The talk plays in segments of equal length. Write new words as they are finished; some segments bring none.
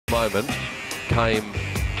moment came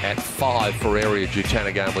at 5 for Ariya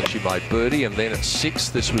Jutanugarn when she made birdie, and then at 6,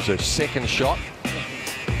 this was her second shot.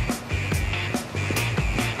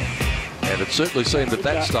 And it certainly seemed at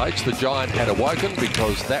that stage the giant had awoken,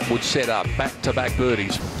 because that would set up back-to-back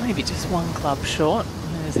birdies. Maybe just one club short.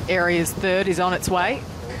 As Ariya's third is on its way.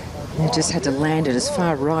 You just had to land it as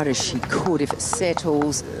far right as she could. If it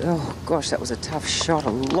settles, oh gosh, that was a tough shot, a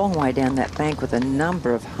long way down that bank with a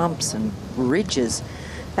number of humps and ridges.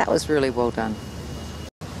 That was really well done.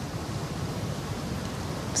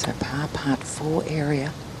 So par 4 Ariya.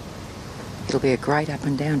 It'll be a great up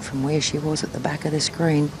and down from where she was at the back of the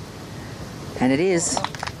screen. And it is.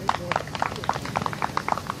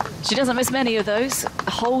 She doesn't miss many of those.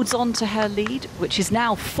 Holds on to her lead, which is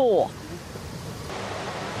now 4.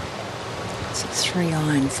 It's a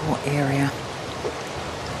 3-iron for Ariya.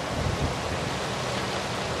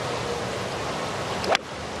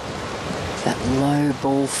 That low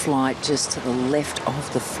ball flight just to the left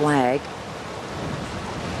of the flag.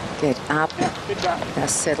 Get up, now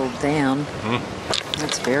settle down.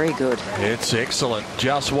 That's very good. It's excellent.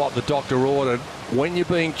 Just what the doctor ordered. When you're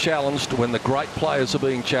being challenged, when the great players are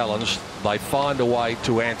being challenged, they find a way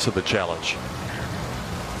to answer the challenge.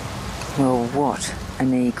 Well, what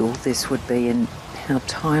an eagle this would be, and how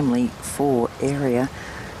timely for Ariya.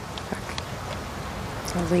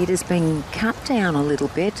 The lead has been cut down a little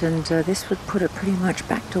bit, and this would put her pretty much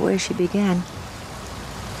back to where she began.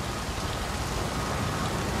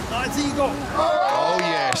 Nice eagle. Oh,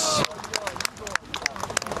 yes.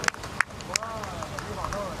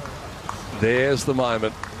 There's the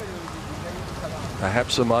moment.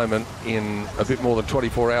 Perhaps a moment in a bit more than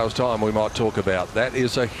 24 hours' time we might talk about. That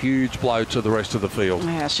is a huge blow to the rest of the field.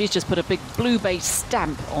 Yeah, she's just put a big Blue Bay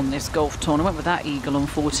stamp on this golf tournament with that eagle on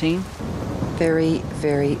 14. Very,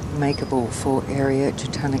 very makeable for Ariya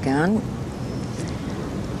Jutanugarn.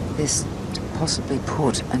 This to possibly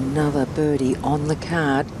put another birdie on the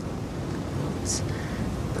card. It's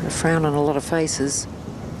put a frown on a lot of faces.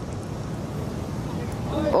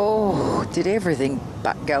 Oh, did everything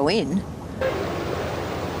but go in.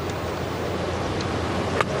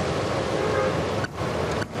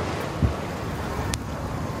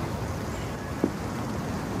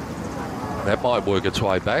 That might work its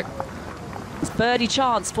way back. It's birdie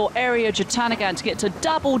chance for Ariya Jutanugarn to get to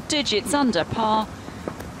double digits under par.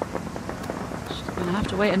 She's going to have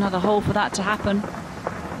to wait another hole for that to happen.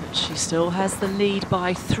 But she still has the lead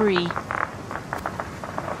by 3.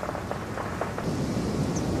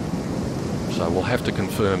 So we'll have to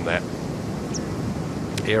confirm that.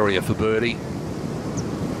 Ariya for birdie.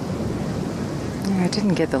 Yeah, I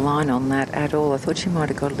didn't get the line on that at all. I thought she might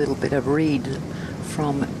have got a little bit of read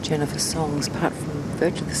from Jennifer Song's putt from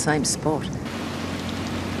virtually the same spot.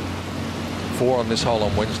 4 on this hole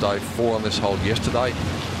on Wednesday, 4 on this hole yesterday.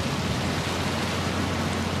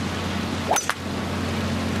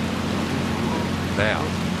 Now.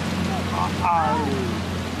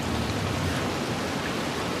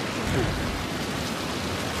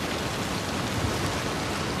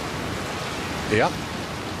 Yeah,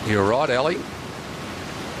 you're right, Ali.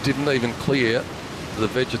 Didn't even clear the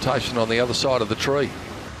vegetation on the other side of the tree.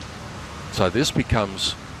 So this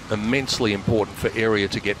becomes immensely important for Ariya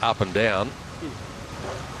to get up and down.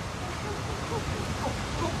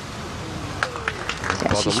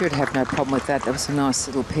 Yeah, she should have no problem with that. That was a nice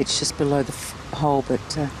little pitch just below the hole, but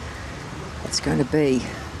it's going to be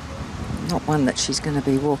not one that she's going to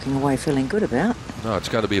be walking away feeling good about. No, it's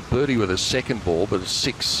going to be a birdie with a second ball, but a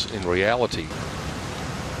 6 in reality.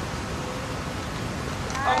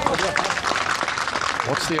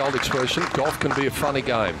 What's the old expression? Golf can be a funny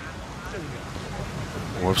game.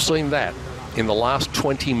 We've seen that in the last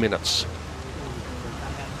 20 minutes.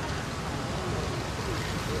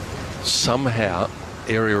 Somehow,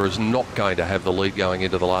 Ariya is not going to have the lead going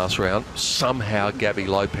into the last round. Somehow, Gabby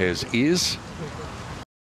Lopez is.